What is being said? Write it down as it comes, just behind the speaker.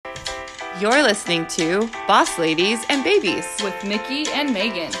You're listening to Boss Ladies and Babies with Mickey and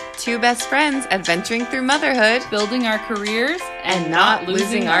Megan, two best friends adventuring through motherhood, building our careers, and not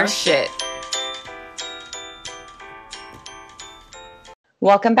losing our shit.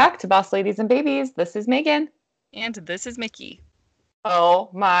 Welcome back to Boss Ladies and Babies. This is Megan. And this is Mickey. Oh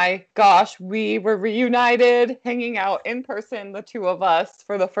my gosh, we were reunited, hanging out in person, the two of us,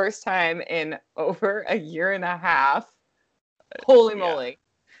 for the first time in over a year and a half. Holy moly.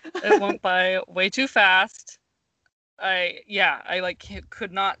 It went by way too fast. I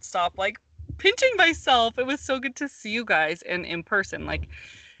could not stop pinching myself. It was so good to see you guys and in person.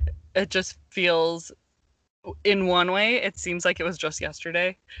 It just feels, in one way, it seems like it was just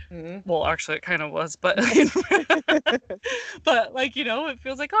yesterday. Mm-hmm. Well, actually it kind of was, but but it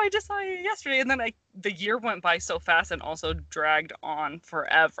feels like, oh, I just saw you yesterday, and then the year went by so fast and also dragged on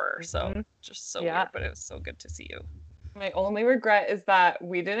forever. So just so weird, but it was so good to see you. My only regret is that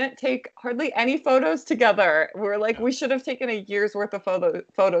we didn't take hardly any photos together. We should have taken a year's worth of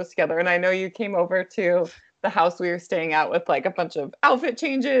photos together. And I know you came over to the house we were staying at with a bunch of outfit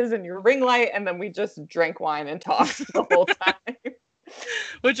changes and your ring light. And then we just drank wine and talked the whole time.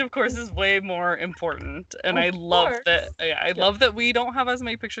 Which, of course, is way more important. And I love that. I love that we don't have as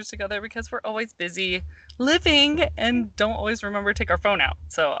many pictures together because we're always busy living and don't always remember to take our phone out.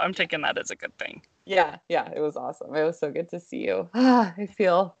 So I'm taking that as a good thing. Yeah, it was awesome. It was so good to see you. I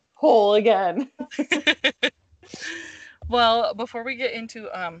feel whole again. Well, before we get into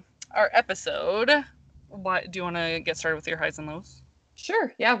our episode, do you want to get started with your highs and lows?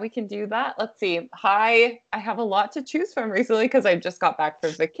 Sure. Yeah, we can do that. Let's see. I have a lot to choose from recently because I just got back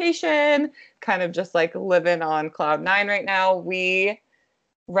from vacation, kind of just living on cloud nine right now. We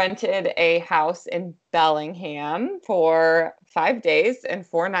rented a house in Bellingham for 5 days and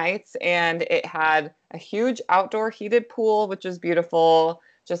 4 nights, and it had a huge outdoor heated pool, which was beautiful.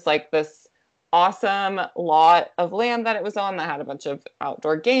 Just this awesome lot of land that it was on that had a bunch of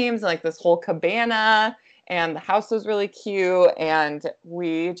outdoor games, this whole cabana, and the house was really cute, and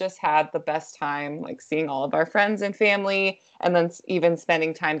we just had the best time seeing all of our friends and family, and then even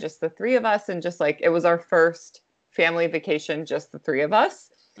spending time just the three of us, and just it was our first family vacation, just the three of us.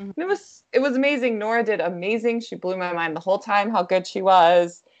 Mm-hmm. It was amazing. Nora did amazing. She blew my mind the whole time how good she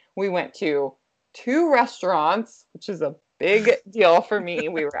was. We went to 2 restaurants, which is a big deal for me.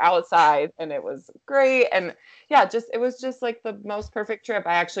 We were outside and it was great. And yeah, it was just the most perfect trip.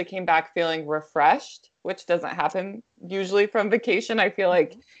 I actually came back feeling refreshed, which doesn't happen usually from vacation. I feel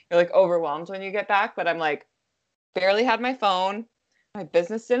like you're overwhelmed when you get back, but I'm barely had my phone. My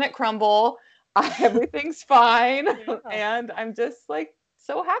business didn't crumble. Everything's fine. Yeah. And I'm just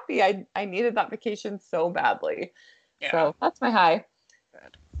so happy. I needed that vacation so badly. Yeah. So that's my high.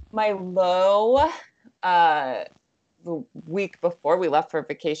 Good. My low, the week before we left for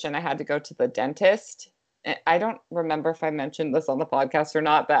vacation, I had to go to the dentist. I don't remember if I mentioned this on the podcast or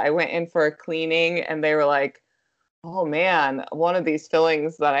not, but I went in for a cleaning and they were like, oh man, one of these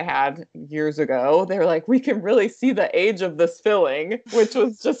fillings that I had years ago, they were like, we can really see the age of this filling, which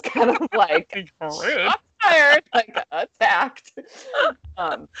was just kind of rude. Tired, attacked.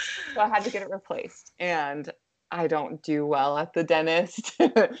 So I had to get it replaced, and I don't do well at the dentist.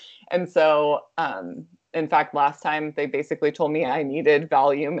 And so, in fact, last time they basically told me I needed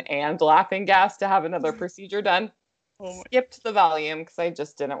Valium and laughing gas to have another procedure done. Skipped the Valium because I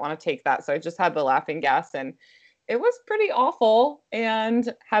just didn't want to take that. So I just had the laughing gas, and it was pretty awful,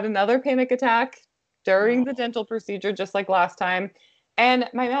 and had another panic attack during the dental procedure, just like last time. And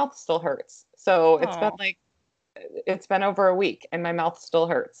my mouth still hurts. So it's been over a week and my mouth still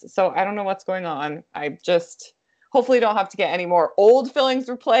hurts. So I don't know what's going on. I just hopefully don't have to get any more old fillings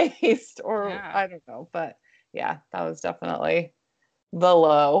replaced I don't know. But yeah, that was definitely the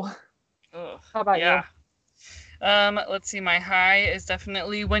low. Ugh, how about you? Let's see. My high is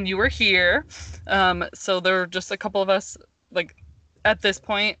definitely when you were here. So there were just a couple of us, at this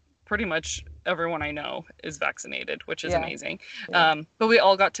point, pretty much everyone I know is vaccinated, which is amazing. Yeah. But we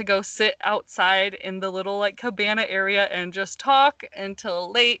all got to go sit outside in the little cabana area and just talk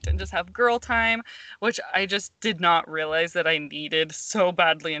until late and just have girl time, which I just did not realize that I needed so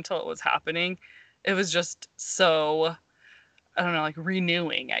badly until it was happening. It was just so, I don't know,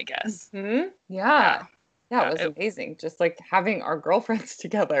 renewing, I guess. Mm-hmm. Yeah, it was amazing. Just having our girlfriends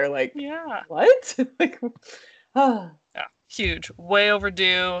together. What? Yeah, huge, way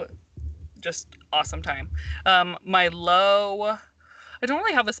overdue. Just awesome time. My low, I don't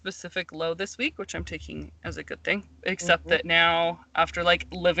really have a specific low this week, which I'm taking as a good thing, except that now after like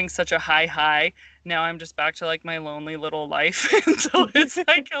living such a high, now I'm just back to like my lonely little life. And so it's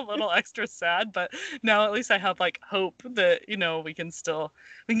like a little extra sad, but now at least I have like hope that, we can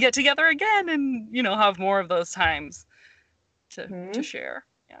get together again and, have more of those times to share.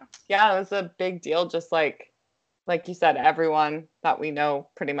 Yeah. Yeah, it was a big deal. Just like you said, everyone that we know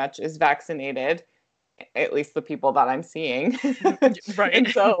pretty much is vaccinated, at least the people that I'm seeing. Right. And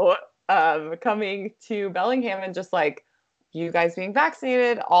so coming to Bellingham and just like you guys being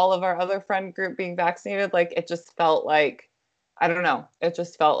vaccinated, all of our other friend group being vaccinated, like it just felt like, I don't know, it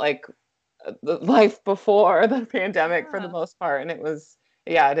just felt like the life before the pandemic for the most part. And it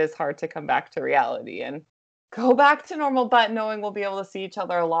is hard to come back to reality and go back to normal, but knowing we'll be able to see each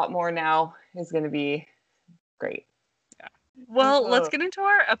other a lot more now is going to be great. Yeah. Well, let's get into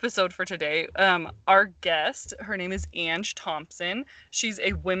our episode for today. Our guest, her name is Ange Thompson. She's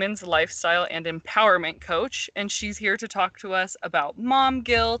a women's lifestyle and empowerment coach, and she's here to talk to us about mom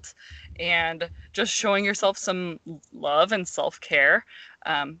guilt and just showing yourself some love and self-care.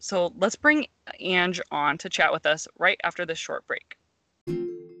 So let's bring Ange on to chat with us right after this short break.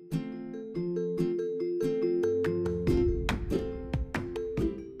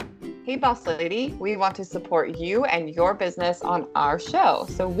 Hey Boss Lady, we want to support you and your business on our show.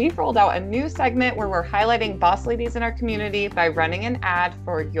 So we've rolled out a new segment where we're highlighting boss ladies in our community by running an ad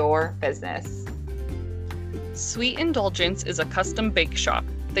for your business. Sweet Indulgence is a custom bake shop.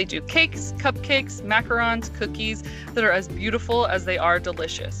 They do cakes, cupcakes, macarons, cookies that are as beautiful as they are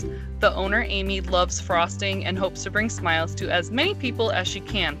delicious. The owner, Amy, loves frosting and hopes to bring smiles to as many people as she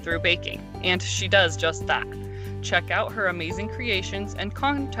can through baking. And she does just that. Check out her amazing creations and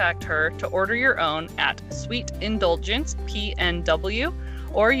contact her to order your own at Sweet Indulgence PNW,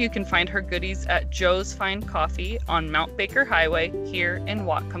 or you can find her goodies at Joe's Fine Coffee on Mount Baker Highway here in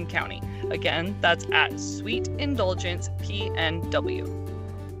Whatcom County. Again, that's at Sweet Indulgence PNW.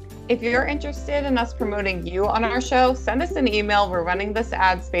 If you're interested in us promoting you on our show, send us an email. We're running this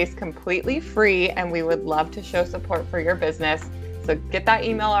ad space completely free, and we would love to show support for your business. So get that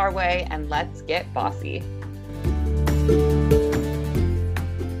email our way and let's get bossy.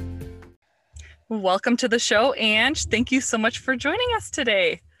 Welcome to the show, Ange. Thank you so much for joining us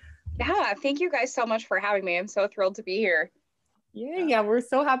today. Yeah, thank you guys so much for having me. I'm so thrilled to be here. Yeah, we're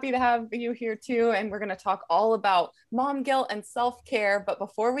so happy to have you here too. And we're going to talk all about mom guilt and self-care. But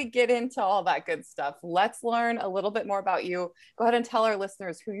before we get into all that good stuff, let's learn a little bit more about you. Go ahead and tell our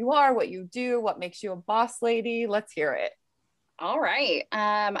listeners who you are, what you do, what makes you a boss lady. Let's hear it. All right.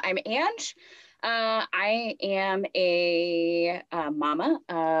 I'm Ange. I am a mama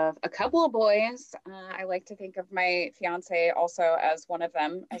of a couple of boys. I like to think of my fiance also as one of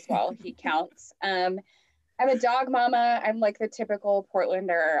them as well. He counts. I'm a dog mama. I'm like the typical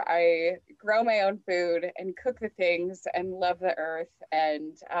Portlander. I grow my own food and cook the things and love the earth.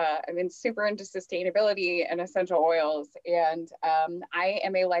 And I'm super into sustainability and essential oils. And I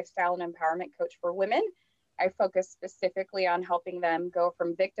am a lifestyle and empowerment coach for women. I focus specifically on helping them go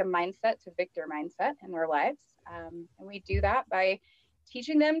from victim mindset to victor mindset in their lives. And we do that by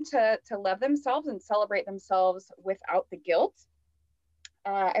teaching them to love themselves and celebrate themselves without the guilt.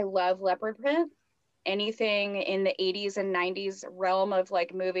 I love leopard print. Anything in the 80s and 90s realm of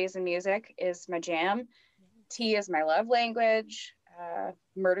like movies and music is my jam. Tea is my love language.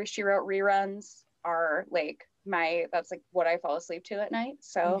 Murder, She Wrote reruns are like that's like what I fall asleep to at night.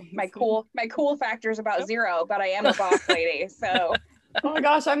 So my cool factor is about zero, but I am a boss lady. So oh my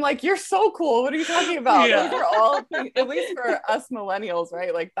gosh, I'm like, you're so cool. What are you talking about? Yeah. Those are all, at least for us millennials,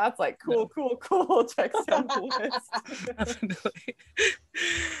 right? Like that's like cool. Checks down the list. Definitely.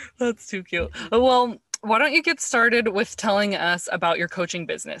 That's too cute. Well, why don't you get started with telling us about your coaching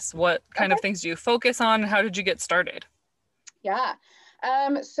business? What kind of things do you focus on? How did you get started? Yeah.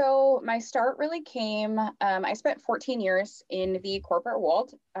 So my start really came, I spent 14 years in the corporate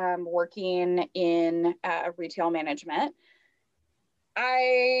world, working in retail management.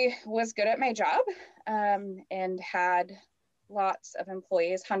 I was good at my job, and had lots of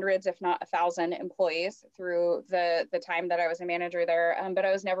employees, hundreds, if not 1,000 employees through the time that I was a manager there, but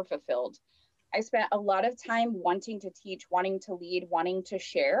I was never fulfilled. I spent a lot of time wanting to teach, wanting to lead, wanting to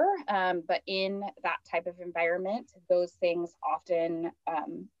share, but in that type of environment, those things often,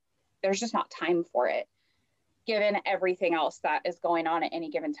 there's just not time for it, given everything else that is going on at any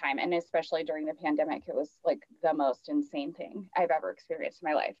given time. And especially during the pandemic, it was like the most insane thing I've ever experienced in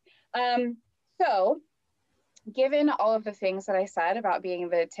my life. So given all of the things that I said about being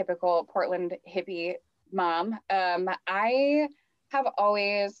the typical Portland hippie mom, I have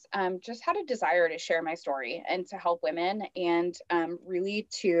always just had a desire to share my story and to help women, and really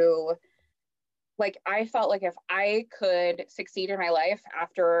to, like, I felt like if I could succeed in my life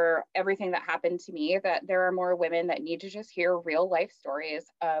after everything that happened to me, that there are more women that need to just hear real life stories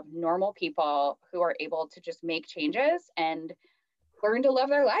of normal people who are able to just make changes and learn to love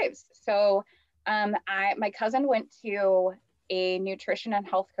their lives. So my cousin went to a nutrition and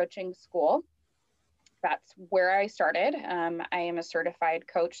health coaching school. That's where I started. I am a certified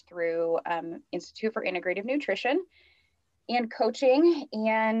coach through Institute for Integrative Nutrition and Coaching.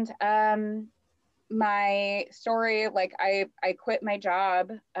 And my story, like I quit my job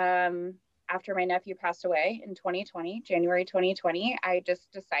after my nephew passed away in 2020, January 2020. I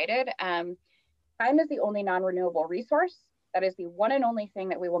just decided time is the only non-renewable resource. That is the one and only thing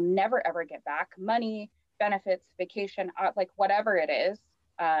that we will never, ever get back. Money, benefits, vacation, like whatever it is,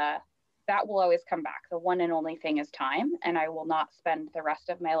 that will always come back. The one and only thing is time. And I will not spend the rest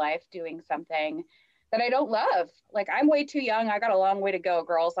of my life doing something that I don't love. Like, I'm way too young. I got a long way to go,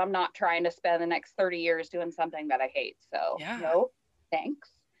 girls. I'm not trying to spend the next 30 years doing something that I hate. So no, thanks.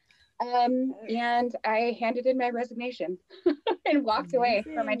 And I handed in my resignation and walked away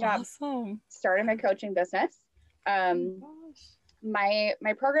from my job. Awesome. Started my coaching business. My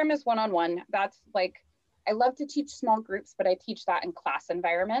program is one-on-one. That's like, I love to teach small groups, but I teach that in class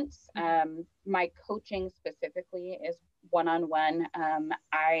environments. My coaching specifically is one-on-one.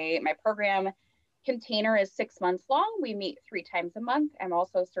 My program container is 6 months long. We meet 3 times a month. I'm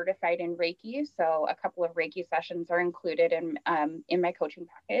also certified in Reiki, so a couple of Reiki sessions are included in my coaching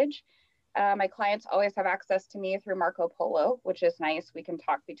package. My clients always have access to me through Marco Polo, which is nice. We can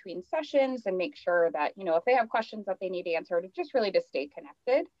talk between sessions and make sure that, you know, if they have questions that they need answered, just really to stay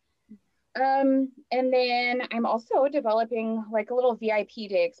connected. And then I'm also developing like a little VIP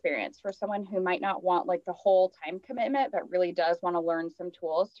day experience for someone who might not want like the whole time commitment, but really does want to learn some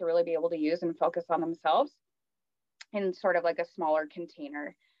tools to really be able to use and focus on themselves in sort of like a smaller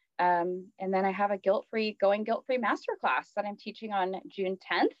container. And then I have a guilt-free masterclass that I'm teaching on June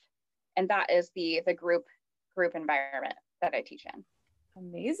 10th. And that is the group environment that I teach in.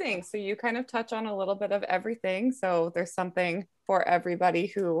 Amazing. So you kind of touch on a little bit of everything. So there's something for everybody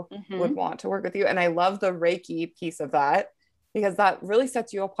who would want to work with you. And I love the Reiki piece of that, because that really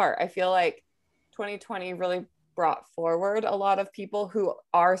sets you apart. I feel like 2020 really brought forward a lot of people who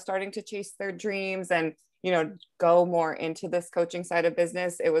are starting to chase their dreams and, you know, go more into this coaching side of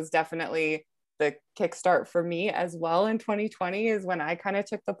business. It was definitely the kickstart for me as well in 2020, is when I kind of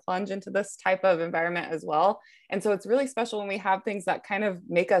took the plunge into this type of environment as well. And so it's really special when we have things that kind of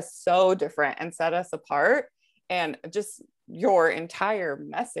make us so different and set us apart. And just your entire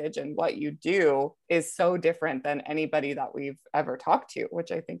message and what you do is so different than anybody that we've ever talked to,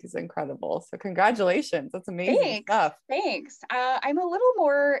 which I think is incredible. So congratulations. That's amazing stuff. Thanks. I'm a little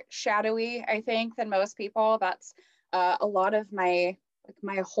more shadowy, I think, than most people. That's a lot of my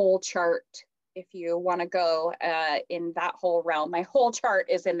whole chart. If you want to go in that whole realm, my whole chart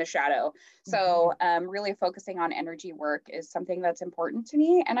is in the shadow. So really focusing on energy work is something that's important to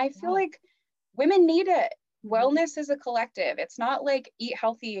me. And I feel like women need it. Wellness is a collective. It's not like eat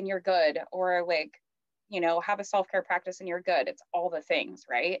healthy and you're good, or like, you know, have a self-care practice and you're good. It's all the things,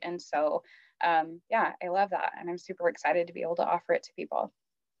 right? And so, yeah, I love that. And I'm super excited to be able to offer it to people.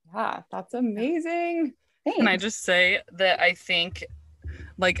 Yeah, that's amazing. Thanks. Can I just say that I think,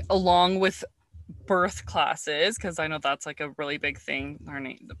 like, along with birth classes, because I know that's like a really big thing,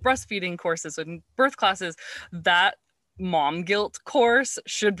 learning the breastfeeding courses and birth classes, that mom guilt course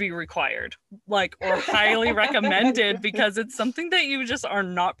should be required, like, or highly recommended, because it's something that you just are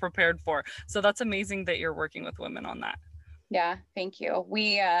not prepared for. So that's amazing that you're working with women on that. Yeah, thank you.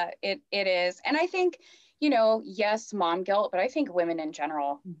 We it is. And I think, you know, yes, mom guilt, but I think women in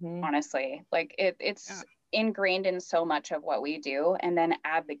general, honestly, like it's ingrained in so much of what we do. And then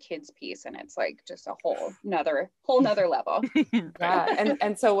add the kids piece and it's like just a whole nother level. Yeah.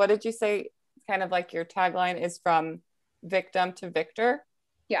 And so what did you say, kind of like your tagline is from victim to victor?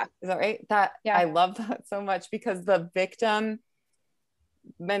 Yeah. Is that right? Yeah. I love that so much, because the victim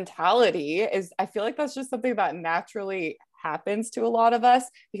mentality is, I feel like that's just something that naturally happens to a lot of us,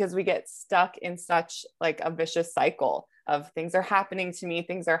 because we get stuck in such like a vicious cycle of things are happening to me,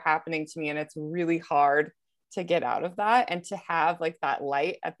 and it's really hard to get out of that, and to have like that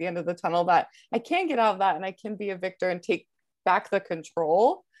light at the end of the tunnel that I can get out of that and I can be a victor and take back the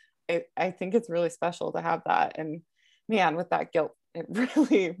control. I think it's really special to have that. And man, with that guilt, it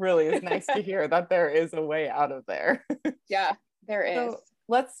really, really is nice to hear that there is a way out of there. Yeah, there is. So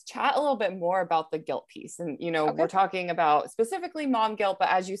let's chat a little bit more about the guilt piece. And, you know, we're talking about specifically mom guilt, but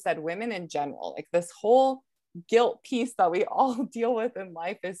as you said, women in general, like this whole guilt piece that we all deal with in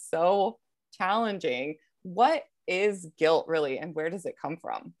life is so challenging. What is guilt really, and where does it come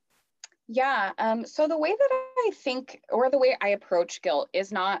from? Yeah. So the way that I think, or the way I approach guilt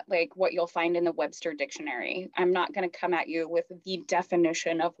is not like what you'll find in the Webster dictionary. I'm not going to come at you with the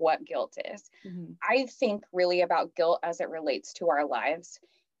definition of what guilt is. Mm-hmm. I think really about guilt as it relates to our lives.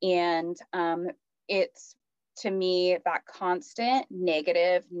 And it's, to me, that constant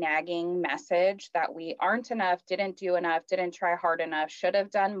negative, nagging message that we aren't enough, didn't do enough, didn't try hard enough, should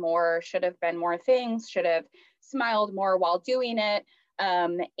have done more, should have been more things, should have smiled more while doing it.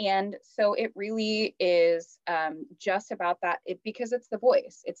 And so it really is just about that, because it's the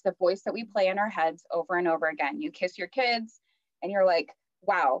voice. It's the voice that we play in our heads over and over again. You kiss your kids and you're like,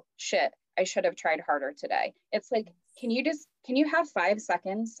 wow, shit, I should have tried harder today. It's like, can you have 5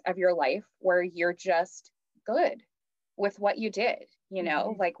 seconds of your life where you're just good with what you did? You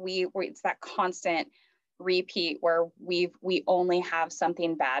know, like it's that constant repeat where we only have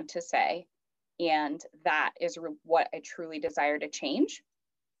something bad to say. And that is what I truly desire to change.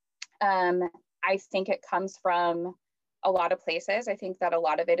 I think it comes from a lot of places. I think that a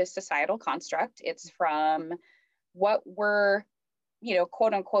lot of it is societal construct. It's from what we're,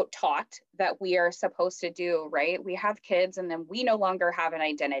 quote unquote, taught that we are supposed to do, right? We have kids and then we no longer have an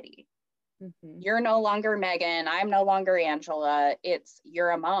identity. You're no longer Megan. I'm no longer Angela. It's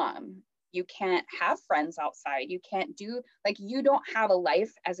you're a mom. You can't have friends outside. You can't you don't have a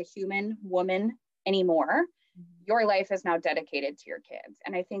life as a human woman anymore. Your life is now dedicated to your kids.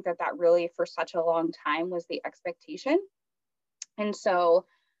 And I think that really, for such a long time, was the expectation. And so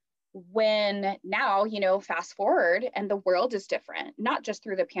when now, fast forward and the world is different, not just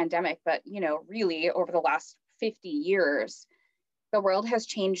through the pandemic, but, really over the last 50 years, the world has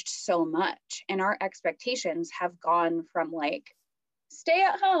changed so much. And our expectations have gone from stay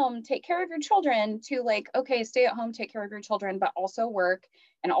at home, take care of your children, to okay, stay at home, take care of your children, but also work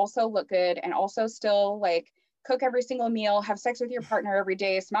and also look good and also still cook every single meal, have sex with your partner every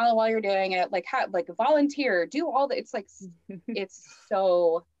day, smile while you're doing it, volunteer, do all that. It's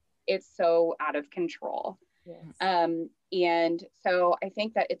it's so out of control. Yes. And so I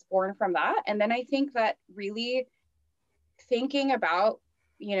think that it's born from that. And then I think that really thinking about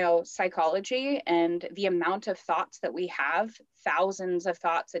psychology and the amount of thoughts that we have, thousands of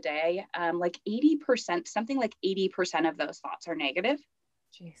thoughts a day, 80%, something like 80% of those thoughts are negative.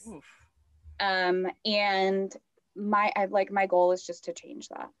 Jeez. And my goal is just to change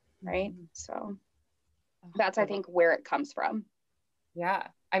that. Right. So that's, I think, where it comes from. Yeah.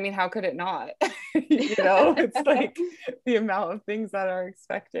 I mean, how could it not? It's the amount of things that are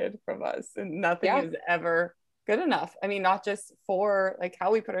expected from us, and nothing is ever good enough. I mean, not just for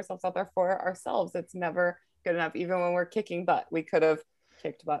how we put ourselves out there for ourselves. It's never good enough. Even when we're kicking butt, we could have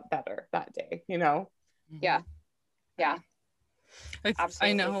kicked butt better that day, Yeah. Yeah.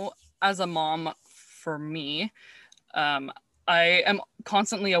 I know as a mom, for me, I am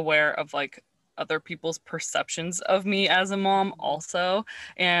constantly aware of other people's perceptions of me as a mom also.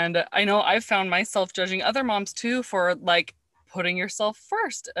 And I know I've found myself judging other moms too for putting yourself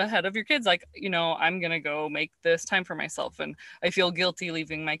first ahead of your kids. I'm going to go make this time for myself and I feel guilty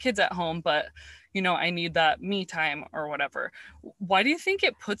leaving my kids at home, but I need that me time or whatever. Why do you think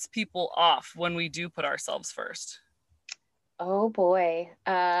it puts people off when we do put ourselves first? Oh boy.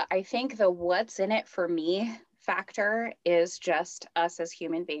 I think the what's in it for me factor is just us as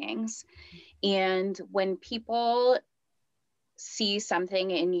human beings. And when people see something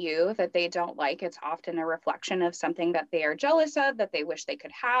in you that they don't like, it's often a reflection of something that they are jealous of, that they wish they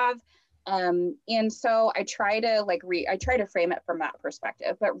could have. And so I try to frame it from that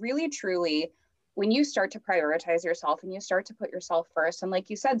perspective. But really, truly, when you start to prioritize yourself and you start to put yourself first, and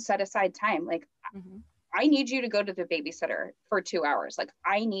like you said, set aside time, I need you to go to the babysitter for 2 hours.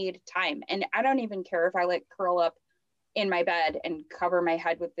 I need time. And I don't even care if I curl up in my bed and cover my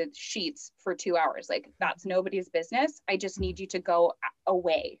head with the sheets for 2 hours. That's nobody's business. I just need you to go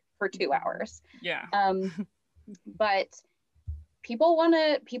away for 2 hours. Yeah. But people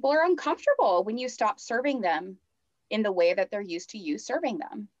are uncomfortable when you stop serving them in the way that they're used to you serving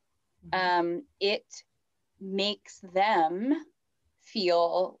them. It makes them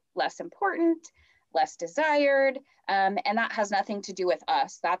feel less important, less desired. And that has nothing to do with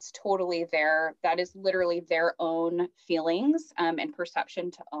us. That's totally that is literally their own feelings and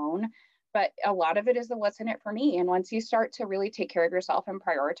perception to own. But a lot of it is the what's in it for me. And once you start to really take care of yourself and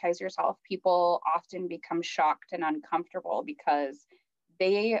prioritize yourself, people often become shocked and uncomfortable because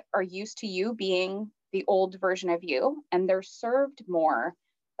they are used to you being the old version of you, and they're served more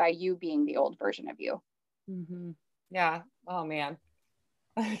by you being the old version of you. Yeah. Oh man.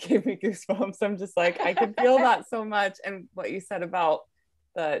 it gave me goosebumps. I'm just like, I can feel that so much. And what you said about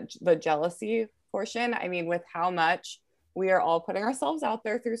the jealousy portion, I mean, with how much we are all putting ourselves out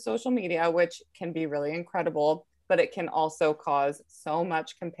there through social media, which can be really incredible, but it can also cause so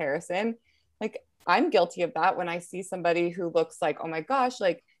much comparison. Like, I'm guilty of that when I see somebody who looks like, oh my gosh,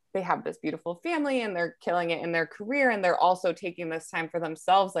 like they have this beautiful family and they're killing it in their career and they're also taking this time for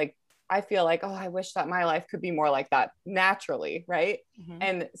themselves. Like, I feel like, oh, I wish that my life could be more like that naturally, right? Mm-hmm.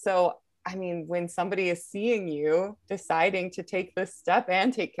 And so, I mean, when somebody is seeing you deciding to take this step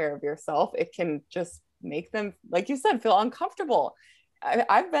and take care of yourself, it can just make them, like you said, feel uncomfortable.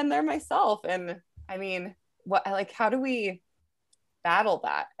 I've been there myself. And I mean, how do we battle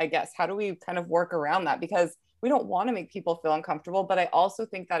that? I guess, how do we kind of work around that? Because we don't want to make people feel uncomfortable, but I also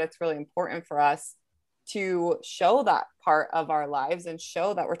think that it's really important for us to show that part of our lives and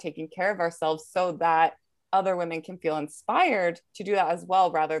show that we're taking care of ourselves so that other women can feel inspired to do that as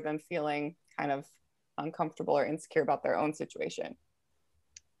well, rather than feeling kind of uncomfortable or insecure about their own situation.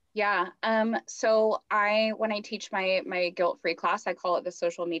 Yeah. So when I teach my guilt-free class, I call it the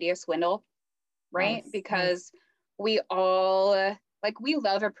social media swindle, right? Nice. Because we all, like, we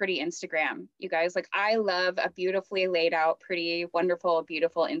love a pretty Instagram, you guys. Like, I love a beautifully laid out, pretty, wonderful,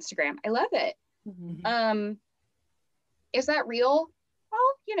 beautiful Instagram. I love it. Mm-hmm. Is that real?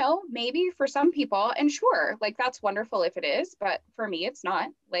 Well, maybe for some people, and sure, like, that's wonderful if it is, but for me, it's not.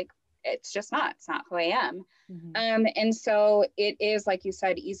 Like, it's just not. It's not who I am. Mm-hmm. And so it is, like you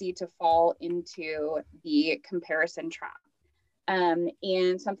said, easy to fall into the comparison trap.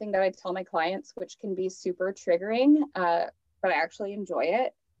 And something that I tell my clients, which can be super triggering, but I actually enjoy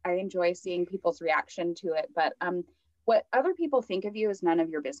it. I enjoy seeing people's reaction to it. But what other people think of you is none of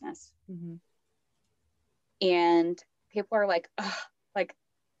your business. Mm-hmm. And people are like, ugh,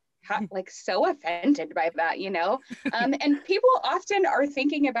 like so offended by that, and people often are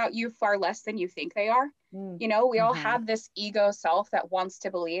thinking about you far less than you think they are. We all have this ego self that wants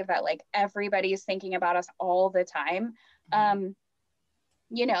to believe that, like, everybody's thinking about us all the time. And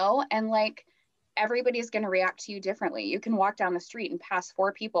like, everybody's going to react to you differently. You can walk down the street and pass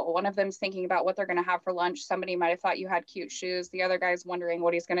 4 people. One of them's thinking about what they're going to have for lunch. Somebody might have thought you had cute shoes. The other guy's wondering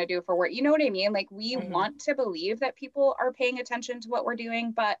what he's going to do for work. You know what I mean? Like, we want to believe that people are paying attention to what we're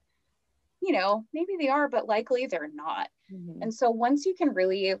doing, but maybe they are, but likely they're not. And so once you can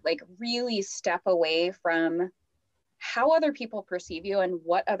really step away from how other people perceive you and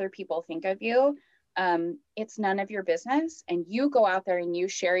what other people think of you, it's none of your business. And you go out there and you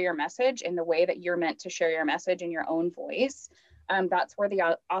share your message in the way that you're meant to share your message in your own voice. That's where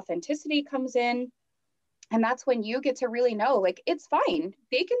the authenticity comes in. And that's when you get to really know, like, it's fine.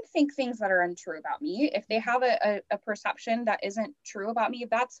 They can think things that are untrue about me. If they have a perception that isn't true about me,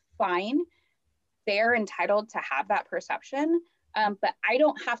 that's fine. They're entitled to have that perception. But I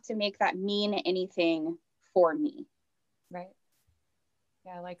don't have to make that mean anything for me. Right.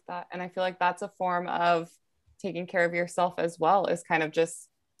 Yeah, I like that. And I feel like that's a form of taking care of yourself as well, is kind of just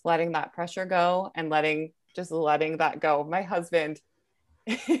letting that pressure go and letting that go. My husband,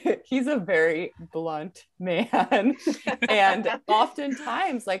 he's a very blunt man. And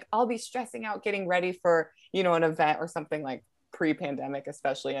oftentimes, like, I'll be stressing out getting ready for, an event or something, like pre-pandemic,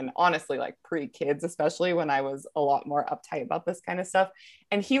 especially, and honestly, like pre-kids, especially, when I was a lot more uptight about this kind of stuff.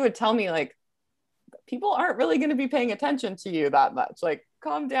 And he would tell me, like, people aren't really going to be paying attention to you that much. Like,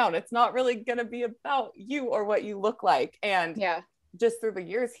 calm down. It's not really going to be about you or what you look like. And just through the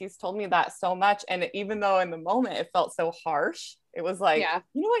years, he's told me that so much. And even though in the moment it felt so harsh, it was like,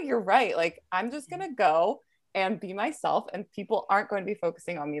 you know what, you're right. Like, I'm just going to go and be myself, and people aren't going to be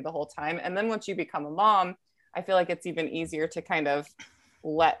focusing on me the whole time. And then once you become a mom, I feel like it's even easier to kind of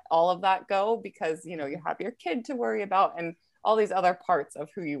let all of that go, because, you have your kid to worry about and all these other parts of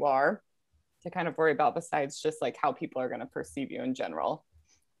who you are to kind of worry about, besides just like how people are going to perceive you in general.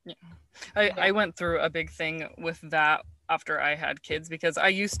 Yeah. I went through a big thing with that after I had kids, because I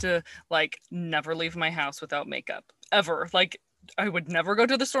used to, like, never leave my house without makeup, ever. Like, I would never go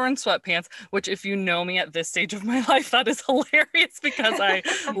to the store in sweatpants, which, if you know me at this stage of my life, that is hilarious, because I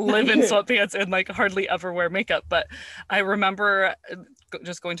live in sweatpants and, like, hardly ever wear makeup. But I remember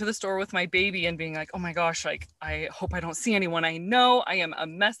just going to the store with my baby and being like, oh my gosh, like, I hope I don't see anyone. I know I am a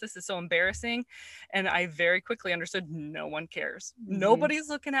mess. This is so embarrassing. And I very quickly understood no one cares. Nobody's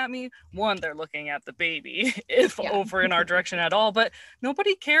looking at me. One, they're looking at the baby, if over in our direction at all, but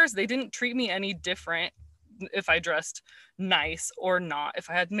nobody cares. They didn't treat me any different if I dressed nice or not, if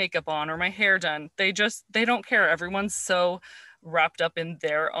I had makeup on or my hair done. They don't care. Everyone's so wrapped up in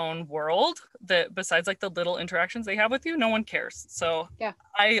their own world, that besides like the little interactions they have with you, no one cares. So Yeah.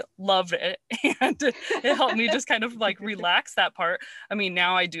 I loved it, and it helped me just kind of like relax that part. I mean,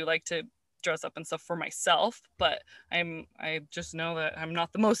 now I do like to dress up and stuff for myself, but I just know that I'm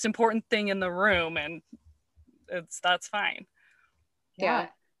not the most important thing in the room, and that's fine. Yeah.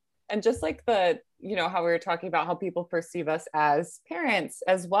 And just like how we were talking about how people perceive us as parents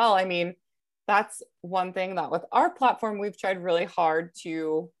as well. I mean, that's one thing that with our platform, we've tried really hard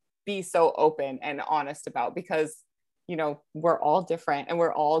to be so open and honest about, because, we're all different and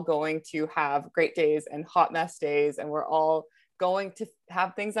we're all going to have great days and hot mess days. And we're all going to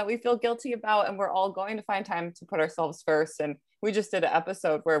have things that we feel guilty about. And we're all going to find time to put ourselves first. And we just did an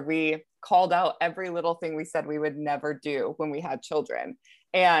episode where we called out every little thing we said we would never do when we had children.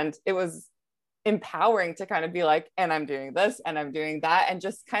 And it was empowering to kind of be like, and I'm doing this and I'm doing that, and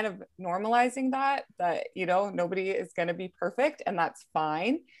just kind of normalizing that nobody is going to be perfect, and that's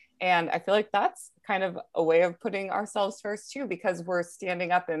fine. And I feel like that's kind of a way of putting ourselves first too, because we're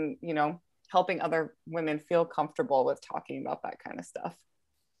standing up and helping other women feel comfortable with talking about that kind of stuff.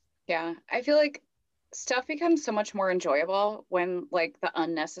 Yeah, I feel like stuff becomes so much more enjoyable when like the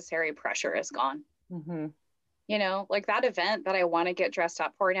unnecessary pressure is gone. Mm-hmm. Like that event that I want to get dressed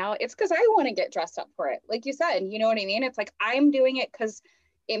up for now, it's because I want to get dressed up for it. Like you said, you know what I mean? It's like I'm doing it because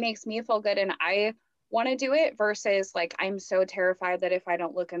it makes me feel good and I want to do it, versus like I'm so terrified that if I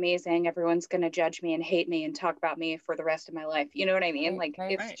don't look amazing, everyone's going to judge me and hate me and talk about me for the rest of my life. You know what I mean?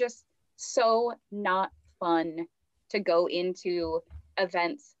 It's just so not fun to go into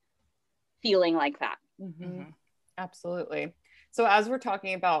events feeling like that. Mm-hmm. Absolutely. So as we're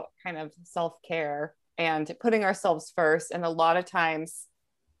talking about kind of self-care and putting ourselves first, and a lot of times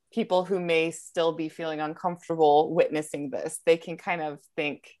people who may still be feeling uncomfortable witnessing this, they can kind of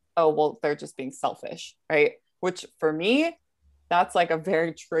think, oh, well, they're just being selfish, right? Which for me, that's like a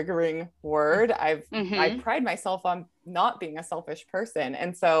very triggering word. I pride myself on not being a selfish person.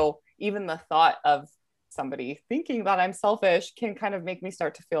 And so even the thought of somebody thinking that I'm selfish can kind of make me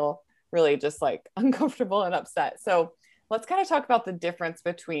start to feel really just like uncomfortable and upset. So let's kind of talk about the difference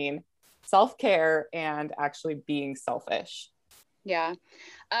between self-care and actually being selfish. Yeah.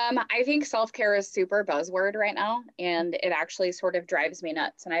 I think self-care is super buzzword right now, and it actually sort of drives me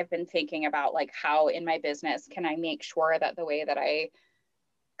nuts. And I've been thinking about like how in my business can I make sure that the way that I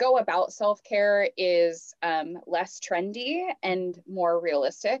go about self-care is less trendy and more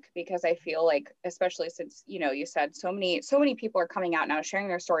realistic, because I feel like, especially since, you said so many people are coming out now sharing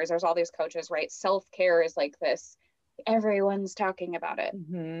their stories. There's all these coaches, right? Self-care is like this, everyone's talking about it.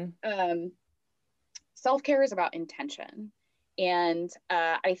 Mm-hmm. Self-care is about intention. And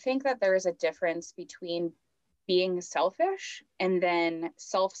I think that there is a difference between being selfish and then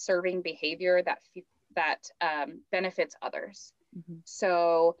self-serving behavior that benefits others. Mm-hmm.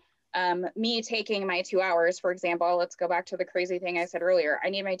 So me taking my 2 hours, for example, let's go back to the crazy thing I said earlier. I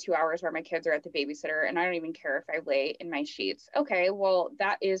need my 2 hours where my kids are at the babysitter and I don't even care if I lay in my sheets. Okay, well,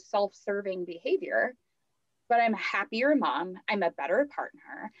 that is self-serving behavior. But I'm a happier mom. I'm a better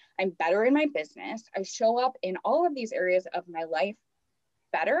partner. I'm better in my business. I show up in all of these areas of my life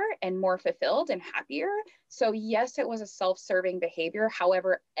better and more fulfilled and happier. So yes, it was a self-serving behavior.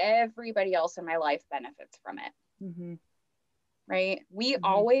 However, everybody else in my life benefits from it. Mm-hmm. Right? We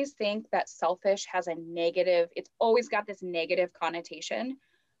always think that selfish has a negative, it's always got this negative connotation.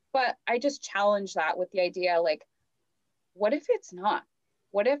 But I just challenge that with the idea, like, what if it's not?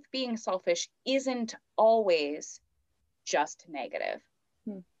 What if being selfish isn't always just negative?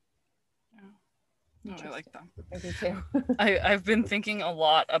 Oh, I like that. I do too. I've been thinking a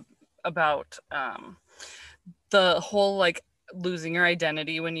lot about the whole like losing your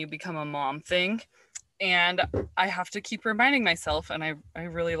identity when you become a mom thing. And I have to keep reminding myself, and I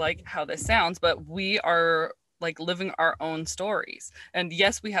really like how this sounds, but we are like living our own stories. And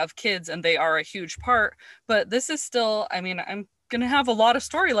yes, we have kids and they are a huge part, but this is still, I mean, I'm gonna have a lot of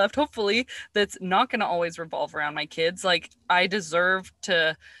story left, hopefully, that's not gonna always revolve around my kids. Like, I deserve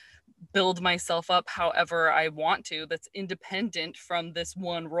to build myself up however I want to, that's independent from this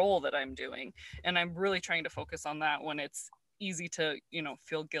one role that I'm doing. And I'm really trying to focus on that when it's easy to,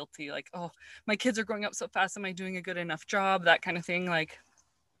 feel guilty, like, oh, my kids are growing up so fast, am I doing a good enough job, that kind of thing. Like,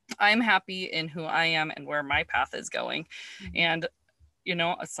 I'm happy in who I am and where my path is going. And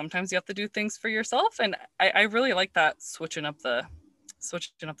sometimes you have to do things for yourself. And I really like that switching up the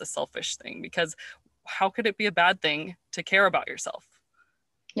selfish thing, because how could it be a bad thing to care about yourself?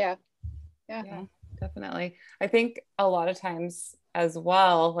 Yeah, definitely. I think a lot of times as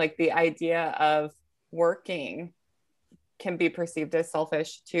well, like the idea of working can be perceived as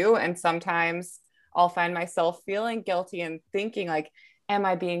selfish too. And sometimes I'll find myself feeling guilty and thinking like, am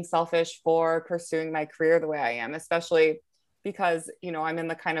I being selfish for pursuing my career the way I am? Especially because, you know, I'm in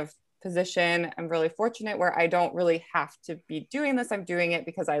the kind of position, I'm really fortunate where I don't really have to be doing this. I'm doing it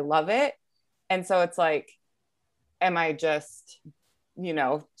because I love it. And so it's like, am I just, you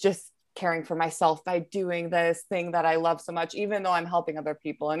know, just caring for myself by doing this thing that I love so much, even though I'm helping other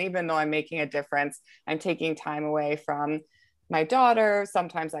people and even though I'm making a difference, I'm taking time away from my daughter.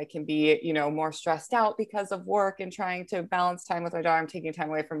 Sometimes I can be, you know, more stressed out because of work and trying to balance time with my daughter. I'm taking time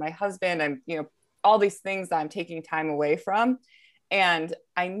away from my husband. I'm, you know, all these things that I'm taking time away from. And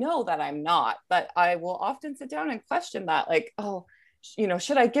I know that I'm not, but I will often sit down and question that, like, oh, you know,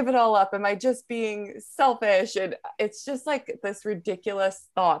 should I give it all up? Am I just being selfish? And it's just like this ridiculous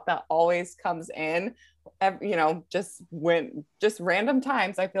thought that always comes in, you know, just random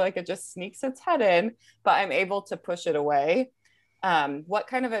times. I feel like it just sneaks its head in, but I'm able to push it away. What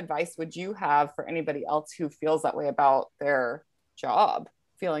kind of advice would you have for anybody else who feels that way about their job,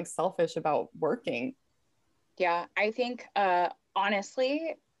 feeling selfish about working? Yeah, I think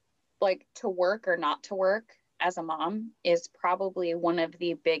honestly, like to work or not to work as a mom is probably one of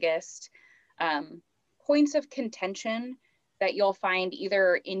the biggest points of contention that you'll find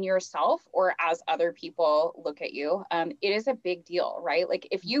either in yourself or as other people look at you. It is a big deal, right? Like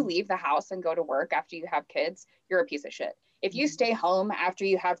if you leave the house and go to work after you have kids, you're a piece of shit. If you stay home after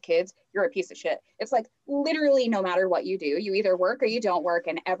you have kids, you're a piece of shit. It's like literally no matter what you do, you either work or you don't work,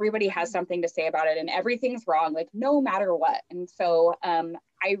 and everybody has something to say about it, and everything's wrong, like no matter what. And so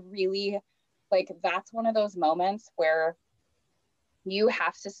I really like that's one of those moments where you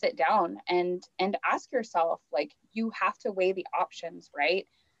have to sit down and ask yourself, like you have to weigh the options, right?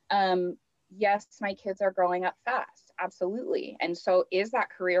 Yes, my kids are growing up fast, absolutely. And so is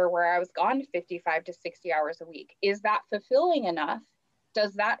that career where I was gone 55 to 60 hours a week, is that fulfilling enough?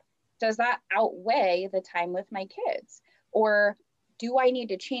 Does that outweigh the time with my kids? Or do I need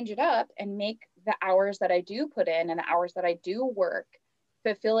to change it up and make the hours that I do put in and the hours that I do work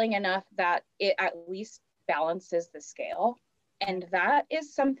fulfilling enough that it at least balances the scale? And that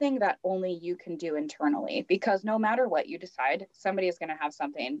is something that only you can do internally, because no matter what you decide, somebody is going to have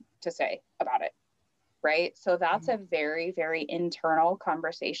something to say about it. Right. So that's a very, very internal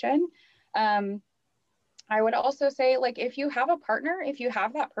conversation. I would also say, like, if you have a partner, if you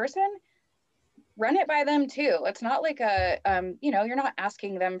have that person, run it by them too. It's not like you're not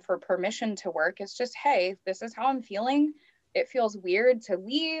asking them for permission to work. It's just, hey, this is how I'm feeling. It feels weird to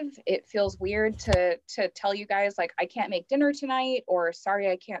leave. It feels weird to tell you guys like I can't make dinner tonight, or sorry,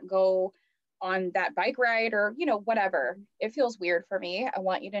 I can't go on that bike ride, or whatever. It feels weird for me. I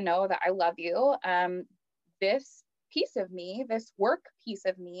want you to know that I love you. This piece of me, this work piece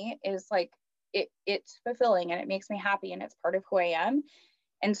of me is like it's fulfilling and it makes me happy and it's part of who I am.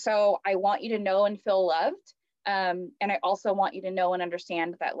 And so I want you to know and feel loved. And I also want you to know and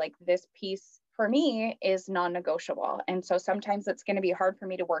understand that like this piece for me is non-negotiable. And so sometimes it's going to be hard for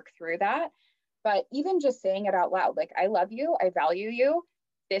me to work through that. But even just saying it out loud, like I love you, I value you.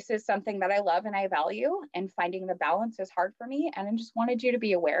 This is something that I love and I value, and finding the balance is hard for me. And I just wanted you to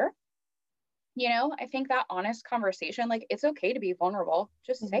be aware. I think that honest conversation, like it's okay to be vulnerable.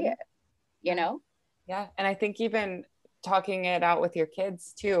 Just say it, Yeah. And I think even talking it out with your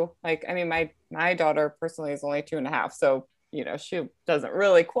kids too. Like, I mean, my daughter personally is only 2.5. So, she doesn't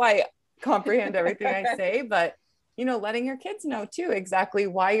really quite comprehend everything I say, but, letting your kids know too, exactly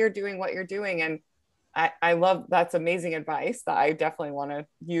why you're doing what you're doing. And I love, that's amazing advice that I definitely want to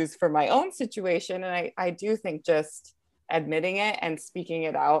use for my own situation. And I do think just admitting it and speaking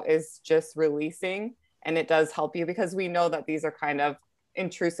it out is just releasing, and it does help you, because we know that these are kind of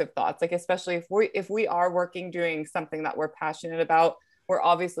intrusive thoughts, like especially if we are working doing something that we're passionate about, we're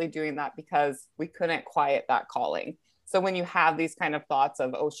obviously doing that because we couldn't quiet that calling. So when you have these kind of thoughts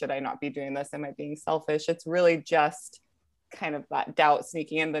of, oh, should I not be doing this, am I being selfish, it's really just kind of that doubt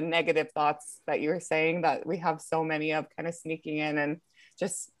sneaking in, the negative thoughts that you were saying that we have so many of kind of sneaking in, and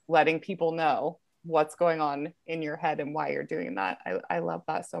just letting people know what's going on in your head and why you're doing that. I love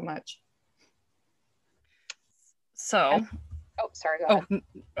that so much. So oh, sorry, go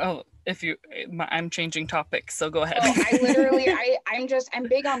ahead. I'm changing topics, so go ahead. I'm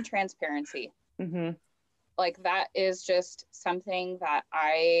big on transparency. Mm-hmm. Like that is just something that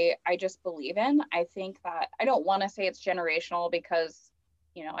I just believe in. I think that I don't want to say it's generational because,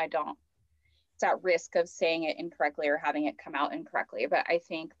 I don't, it's at risk of saying it incorrectly or having it come out incorrectly. But I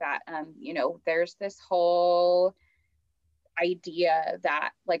think that, there's this whole idea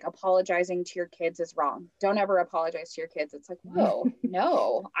that like apologizing to your kids is wrong. Don't ever apologize to your kids. It's like, whoa,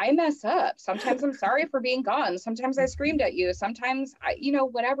 no, I mess up. Sometimes I'm sorry for being gone. Sometimes I screamed at you. Sometimes I, you know,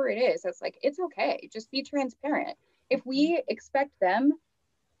 whatever it is, it's like, it's okay. Just be transparent. If we expect them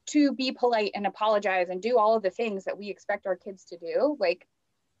to be polite and apologize and do all of the things that we expect our kids to do, like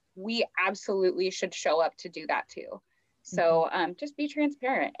we absolutely should show up to do that too. So just be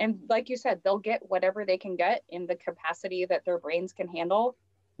transparent. And like you said, they'll get whatever they can get in the capacity that their brains can handle.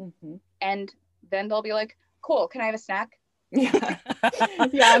 And then they'll be like, cool, can I have a snack? Yeah.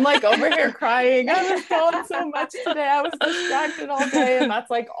 Yeah, I'm like over here crying. I was going so much today. I was distracted all day. And that's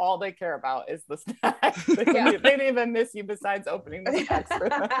like all they care about is the snacks. They didn't even miss you besides opening the snacks for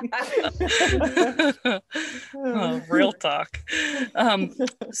them. Oh, real talk.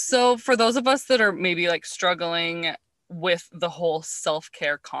 So for those of us that are maybe like struggling with the whole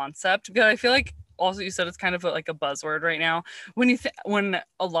self-care concept, because I feel like also you said it's kind of like a buzzword right now. When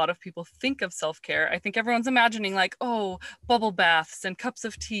a lot of people think of self-care, I think everyone's imagining like, oh, bubble baths and cups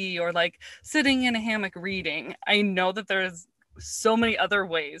of tea, or like sitting in a hammock reading. I know that there's so many other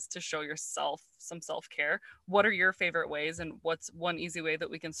ways to show yourself some self-care. What are your favorite ways, and what's one easy way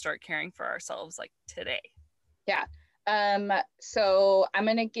that we can start caring for ourselves like today? Yeah. So I'm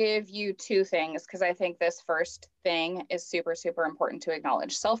going to give you two things because I think this first thing is super, super important to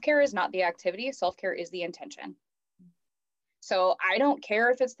acknowledge. Self-care is not the activity. Self-care is the intention. So I don't care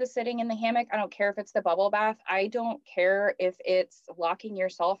if it's the sitting in the hammock. I don't care if it's the bubble bath. I don't care if it's locking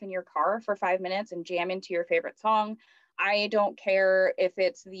yourself in your car for 5 minutes and jam into your favorite song. I don't care if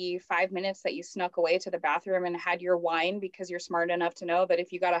it's the 5 minutes that you snuck away to the bathroom and had your wine, because you're smart enough to know that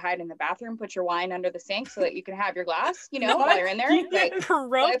if you got to hide in the bathroom, put your wine under the sink so that you can have your glass, you know, while you're in there. Like,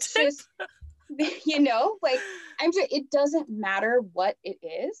 let's just, you know, like, it doesn't matter what it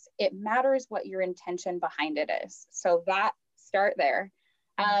is. It matters what your intention behind it is. So that start there.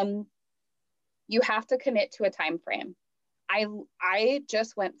 You have to commit to a time frame. I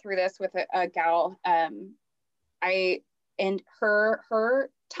just went through this with a gal. And her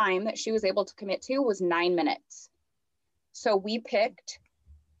time that she was able to commit to was 9 minutes. So we picked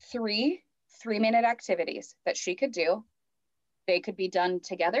 3-minute activities that she could do. They could be done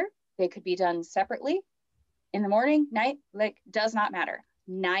together. They could be done separately, in the morning, night, like, does not matter.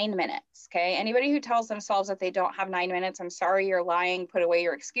 9 minutes. Okay. Anybody who tells themselves that they don't have 9 minutes, I'm sorry, you're lying. Put away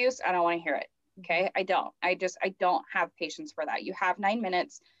your excuse. I don't want to hear it. Okay. I don't have patience for that. You have 9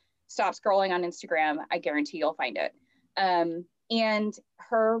 minutes. Stop scrolling on Instagram. I guarantee you'll find it. And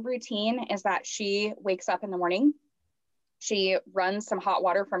her routine is that she wakes up in the morning. She runs some hot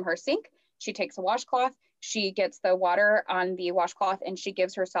water from her sink. She takes a washcloth. She gets the water on the washcloth and she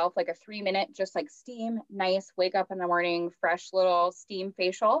gives herself like a 3-minute, just like steam, nice, wake up in the morning, fresh little steam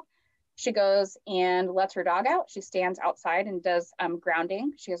facial. She goes and lets her dog out. She stands outside and does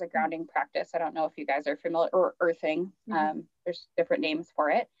grounding. She has a grounding practice. I don't know if you guys are familiar, or earthing. There's different names for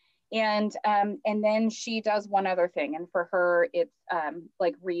it. And then she does one other thing. And for her, it's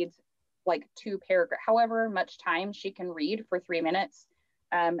like reads like 2 paragraphs, however much time she can read for 3 minutes.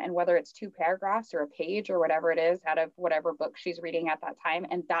 And whether it's 2 paragraphs or a page or whatever it is out of whatever book she's reading at that time.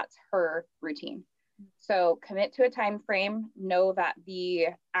 And that's her routine. So commit to a time frame, know that the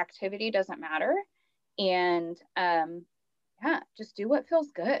activity doesn't matter. And just do what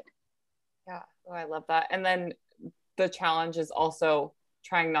feels good. Yeah. Oh, I love that. And then the challenge is also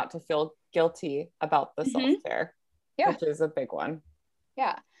trying not to feel guilty about the self-care, which is a big one.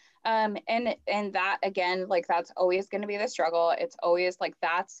 Yeah. And that, again, like, that's always going to be the struggle. It's always like,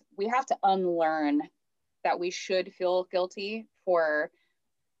 we have to unlearn that we should feel guilty for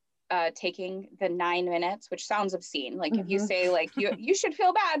taking the 9 minutes, which sounds obscene. Like, if you say like, you should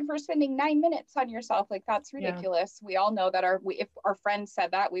feel bad for spending 9 minutes on yourself, like, that's ridiculous. Yeah. We all know that if our friends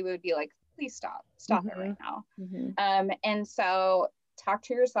said that, we would be like, please stop it right now. And so talk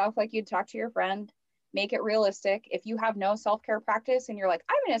to yourself like you'd talk to your friend. Make it realistic. If you have no self-care practice and you're like,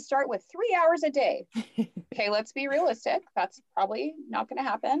 I'm going to start with 3 hours a day. Okay, let's be realistic. That's probably not going to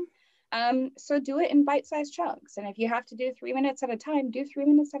happen. So do it in bite-sized chunks. And if you have to do 3 minutes at a time, do 3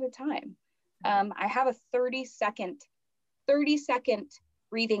 minutes at a time. I have a 30-second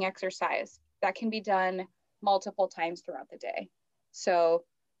breathing exercise that can be done multiple times throughout the day. So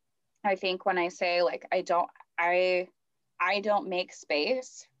I think when I say like, I don't make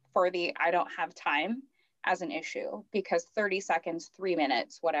space for the I don't have time as an issue, because 30 seconds, 3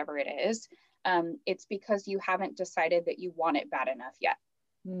 minutes, whatever it is, it's because you haven't decided that you want it bad enough yet.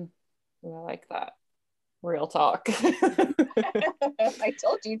 I like that. Real talk. I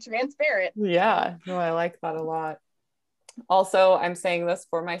told you, transparent. Yeah, no, I like that a lot. Also, I'm saying this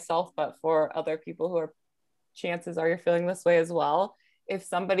for myself, but for other people who are chances are you're feeling this way as well. If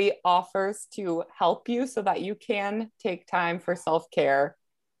somebody offers to help you so that you can take time for self-care,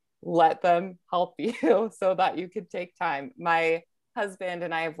 let them help you so that you could take time. My husband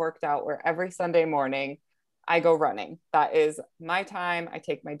and I have worked out where every Sunday morning I go running. That is my time. I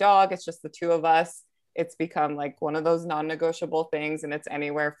take my dog. It's just the two of us. It's become like one of those non-negotiable things. And it's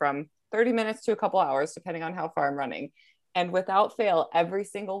anywhere from 30 minutes to a couple hours, depending on how far I'm running. And without fail, every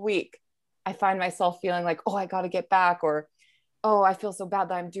single week, I find myself feeling like, oh, I got to get back, or oh, I feel so bad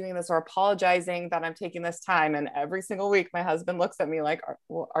that I'm doing this, or apologizing that I'm taking this time. And every single week, my husband looks at me like,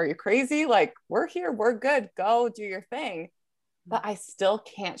 are you crazy? Like, we're here, we're good, go do your thing. But I still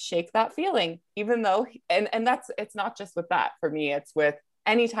can't shake that feeling, even though, and that's, it's not just with that for me, it's with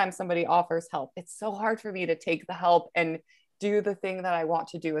anytime somebody offers help. It's so hard for me to take the help and do the thing that I want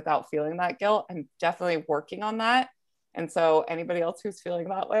to do without feeling that guilt. I'm definitely working on that. And so anybody else who's feeling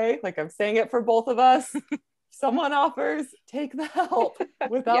that way, like I'm saying it for both of us, someone offers, take the help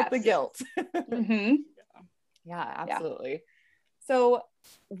without the guilt. Mm-hmm. Yeah, absolutely. Yeah. So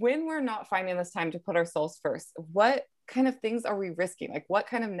when we're not finding this time to put ourselves first, what kind of things are we risking? Like what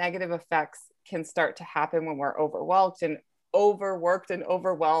kind of negative effects can start to happen when we're overwhelmed and overworked and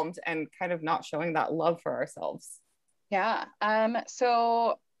overwhelmed and kind of not showing that love for ourselves? Yeah.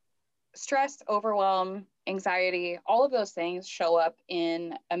 So stress, overwhelm, anxiety, all of those things show up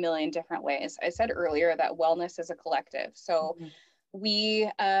in a million different ways. I said earlier that wellness is a collective. So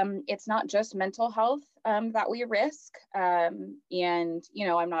it's not just mental health that we risk. And, you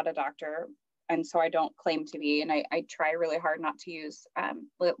know, I'm not a doctor, and so I don't claim to be, and I try really hard not to use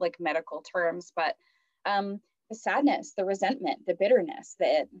like medical terms, but the sadness, the resentment, the bitterness,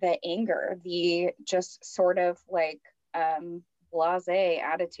 the anger, the just sort of like blasé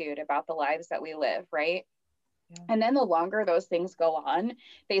attitude about the lives that we live, right? Yeah. And then the longer those things go on,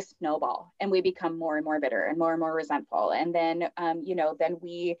 they snowball and we become more and more bitter and more resentful. And then, you know, then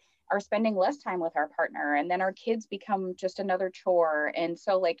we are spending less time with our partner, and then our kids become just another chore. And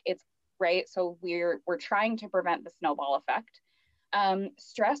so like, it's right. So we're trying to prevent the snowball effect.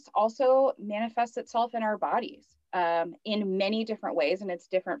 Stress also manifests itself in our bodies in many different ways, and it's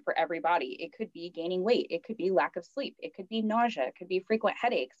different for everybody. It could be gaining weight, it could be lack of sleep, it could be nausea, it could be frequent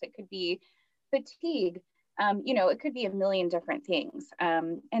headaches, it could be fatigue, you know, it could be a million different things.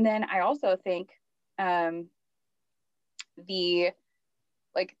 And then I also think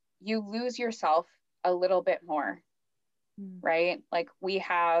you lose yourself a little bit more, right? Like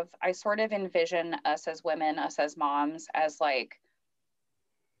I sort of envision us as women, us as moms, as like,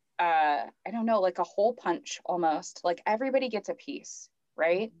 I don't know, like a hole punch almost. Like everybody gets a piece,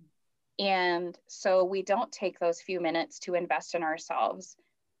 right? And so we don't take those few minutes to invest in ourselves.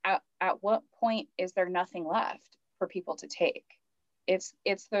 At what point is there nothing left for people to take? It's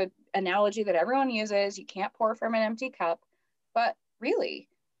the analogy that everyone uses. You can't pour from an empty cup, but really,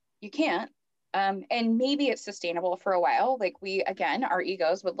 you can't. And maybe it's sustainable for a while. Like our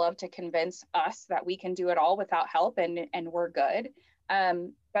egos would love to convince us that we can do it all without help and we're good.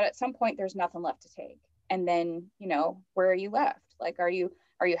 But at some point there's nothing left to take. And then, you know, where are you left? Like, are you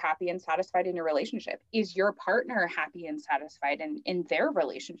happy and satisfied in your relationship? Is your partner happy and satisfied in their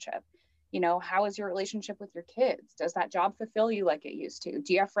relationship? You know, how is your relationship with your kids? Does that job fulfill you like it used to?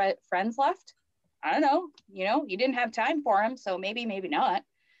 Do you have friends left? I don't know. You know, you didn't have time for them, so maybe not.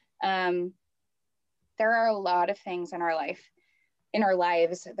 There are a lot of things in our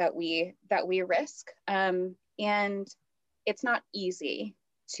lives that we risk. And it's not easy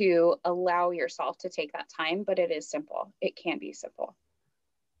to allow yourself to take that time, but it is simple. It can be simple.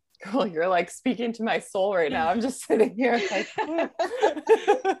 Cool. You're like speaking to my soul right now. I'm just sitting here like,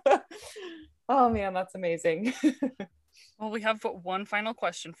 oh man, that's amazing. Well, we have one final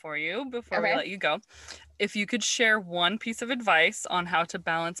question for you before we let you go. If you could share one piece of advice on how to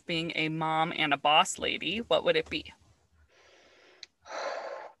balance being a mom and a boss lady, what would it be?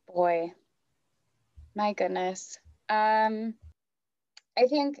 Boy, my goodness. I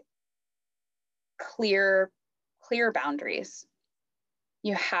think clear boundaries.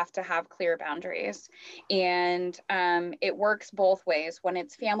 You have to have clear boundaries. And it works both ways. When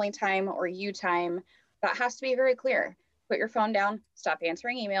it's family time or you time, that has to be very clear. Put your phone down, stop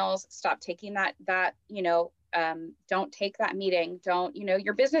answering emails, stop taking that, you know, don't take that meeting. Don't, you know,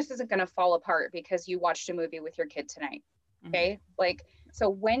 your business isn't going to fall apart because you watched a movie with your kid tonight. Okay. Like, so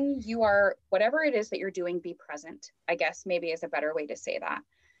when you are, whatever it is that you're doing, be present, I guess maybe is a better way to say that.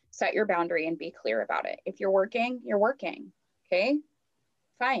 Set your boundary and be clear about it. If you're working, you're working. Okay.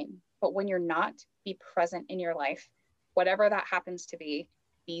 Fine. But when you're not, be present in your life, whatever that happens to be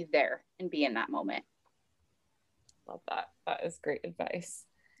there and be in that moment. Love that. That is great advice.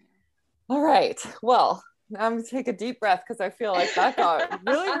 All right. Well, I'm gonna take a deep breath because I feel like that got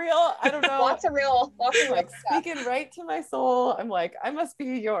really real. I don't know. Lots of real Like stuff. speaking right to my soul. I'm like, I must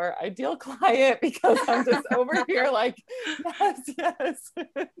be your ideal client because I'm just over here like, yes.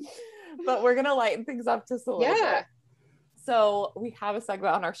 But we're gonna lighten things up just a little bit. So we have a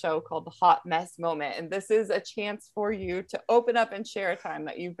segment on our show called the Hot Mess Moment. And this is a chance for you to open up and share a time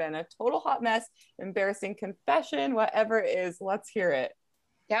that you've been a total hot mess, embarrassing confession, whatever it is. Let's hear it.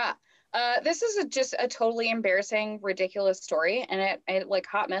 Yeah. This is just a totally embarrassing, ridiculous story. And it like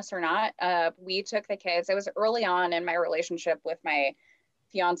hot mess or not, we took the kids. It was early on in my relationship with my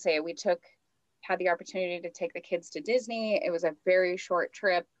fiance. Had the opportunity to take the kids to Disney. It was a very short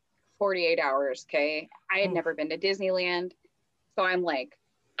trip, 48 hours. Okay. I had never been to Disneyland. So I'm like,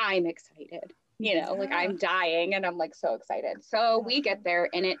 I'm excited, like I'm dying and I'm like so excited. So we get there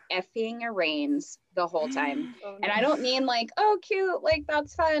and it effing rains the whole time. Oh, no. And I don't mean like, oh, cute, like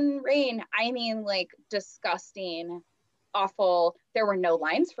that's fun rain. I mean like disgusting, awful. There were no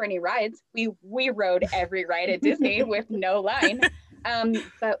lines for any rides. We rode every ride at Disney with no line.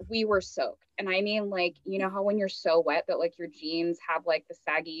 But we were soaked. And I mean like, how when you're so wet that like your jeans have like the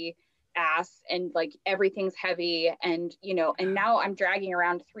saggy ass and like everything's heavy and and now I'm dragging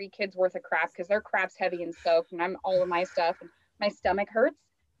around 3 kids worth of crap because their crap's heavy and soaked and I'm all of my stuff and my stomach hurts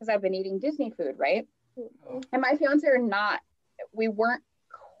because I've been eating Disney food, right? And my fiance we weren't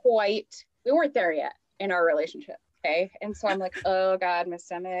there yet in our relationship. Okay. And so I'm like, oh God, my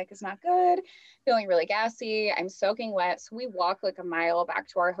stomach is not good, feeling really gassy, I'm soaking wet. So we walk like a mile back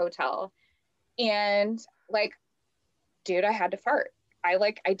to our hotel and like, dude, I had to fart. I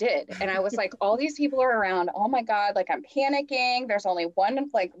did. And I was like, all these people are around. Oh my God. Like I'm panicking. There's only one,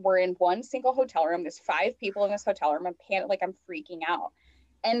 like we're in one single hotel room. There's 5 people in this hotel room. I'm freaking out.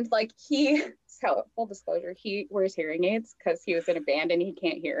 And like so full disclosure, he wears hearing aids because he was in a band and he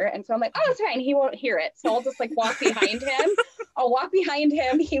can't hear. And so I'm like, oh, it's fine. He won't hear it. So I'll just like walk behind him. I'll walk behind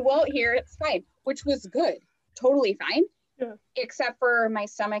him. He won't hear it. It's fine, which was good. Totally fine. Yeah. Except for my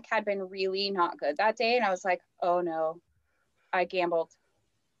stomach had been really not good that day. And I was like, oh no. I gambled.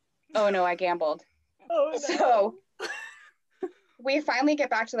 Oh no, I gambled. Oh, no. So we finally get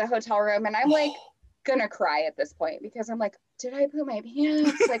back to the hotel room and I'm like gonna cry at this point because I'm like, did I put my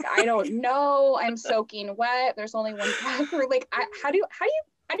pants? Like, I don't know. I'm soaking wet. There's only one bathroom. Like, how do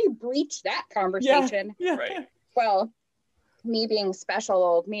you breach that conversation? Yeah. Right. Well, me being special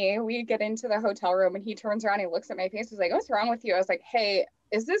old me, we get into the hotel room and he turns around, he looks at my face, he's like, what's wrong with you? I was like, hey,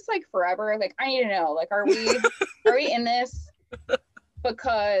 is this like forever? Like, I need to know. Like, are we in this?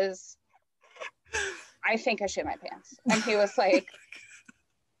 Because I think I shit my pants. And he was like,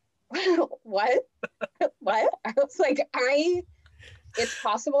 what? What? I was like, it's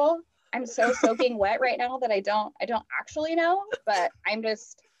possible. I'm so soaking wet right now that I don't actually know, but I'm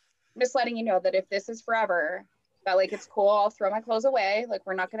just letting you know that if this is forever, that like, it's cool. I'll throw my clothes away. Like,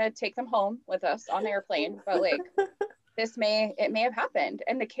 we're not going to take them home with us on the airplane, but like, it may have happened.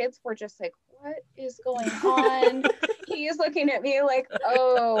 And the kids were just like, what is going on? He's looking at me like,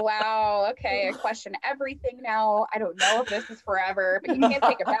 oh, wow. Okay. I question everything now. I don't know if this is forever, but you can't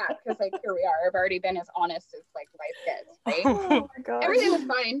take it back because like, here we are. I've already been as honest as like life gets, right? Oh my God. Everything was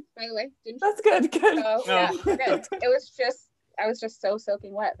fine, by the way. That's good. So, yeah, good. I was just so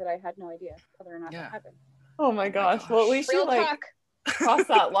soaking wet that I had no idea whether or not that happened. Oh my gosh. Well, at least Real you like talk. cross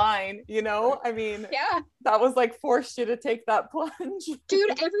that line, I mean, yeah, that was like forced you to take that plunge. Dude,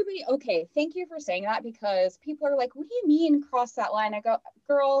 everybody, okay, thank you for saying that because people are like, what do you mean cross that line? I go,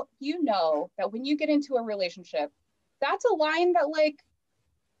 girl, you know that when you get into a relationship, that's a line that like,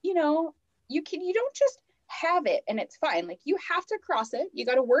 you don't just have it and it's fine. Like you have to cross it. You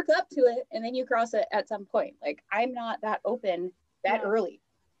got to work up to it and then you cross it at some point. Like I'm not that open that early.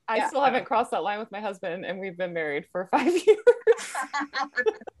 I still haven't crossed that line with my husband and we've been married for 5 years.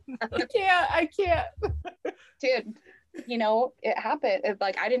 I can't. Dude, it happened.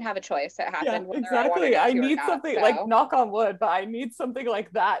 Like I didn't have a choice. It happened. Yeah, exactly. I need something like knock on wood, but I need something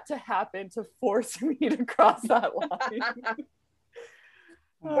like that to happen to force me to cross that line.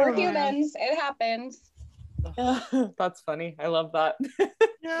 We're humans. It happens. That's funny. I love that.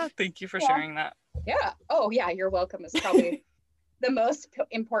 Yeah, thank you for sharing that. Yeah. Oh yeah, you're welcome. It's probably the most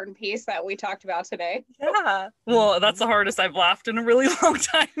important piece that we talked about today. Yeah. Well, that's the hardest I've laughed in a really long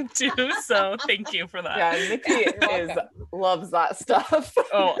time too. So thank you for that. Yeah, Nikki loves that stuff.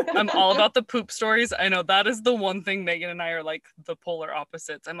 Oh, I'm all about the poop stories. I know that is the one thing Megan and I are like the polar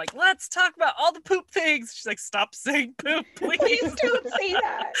opposites. I'm like, let's talk about all the poop things. She's like, stop saying poop, please. Please don't say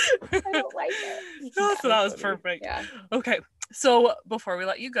that. I don't like it. Oh, so that was perfect. Yeah. Okay. So before we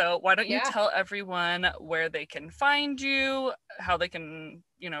let you go, why don't you tell everyone where they can find you, how they can,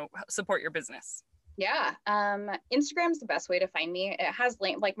 support your business? Yeah. Instagram's the best way to find me. It has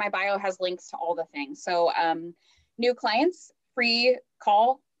like my bio has links to all the things. So new clients, free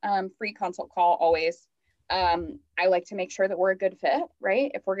call, free consult call always. I like to make sure that we're a good fit,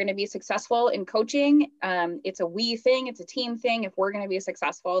 right? If we're going to be successful in coaching, it's a we thing, it's a team thing. If we're going to be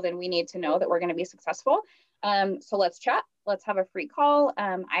successful, then we need to know that we're going to be successful. So let's chat. Let's have a free call.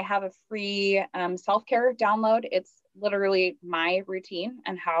 I have a free self-care download. It's literally my routine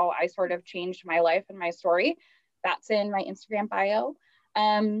and how I sort of changed my life and my story. That's in my Instagram bio.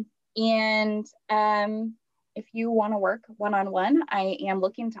 If you want to work one-on-one, I am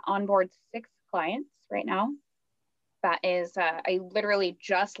looking to onboard 6 clients right now. That is, I literally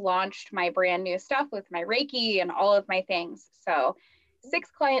just launched my brand new stuff with my Reiki and all of my things. So 6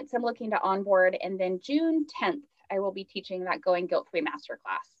 clients I'm looking to onboard. And then June 10th, I will be teaching that Going Guilt-Free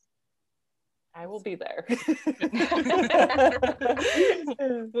Masterclass. I will be there.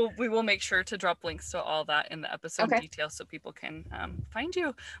 We will make sure to drop links to all that in the episode details so people can find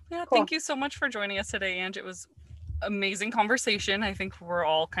you. Yeah, cool. Thank you so much for joining us today, Ange. It was amazing conversation. I think we're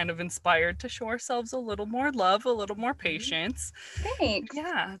all kind of inspired to show ourselves a little more love, a little more patience. Thanks.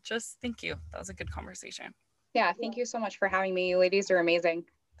 Yeah, just thank you. That was a good conversation. Yeah, thank you so much for having me. You ladies are amazing.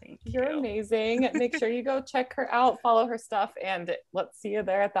 Thank you. You're amazing. Make sure you go check her out, follow her stuff, and let's see you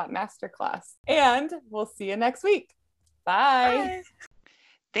there at that masterclass. And we'll see you next week. Bye. Bye.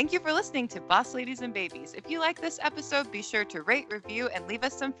 Thank you for listening to Boss Ladies and Babies. If you like this episode, be sure to rate, review, and leave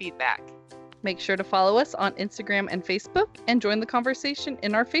us some feedback. Make sure to follow us on Instagram and Facebook and join the conversation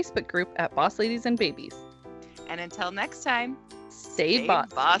in our Facebook group at Boss Ladies and Babies. And until next time, stay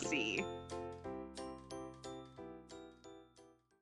bossy.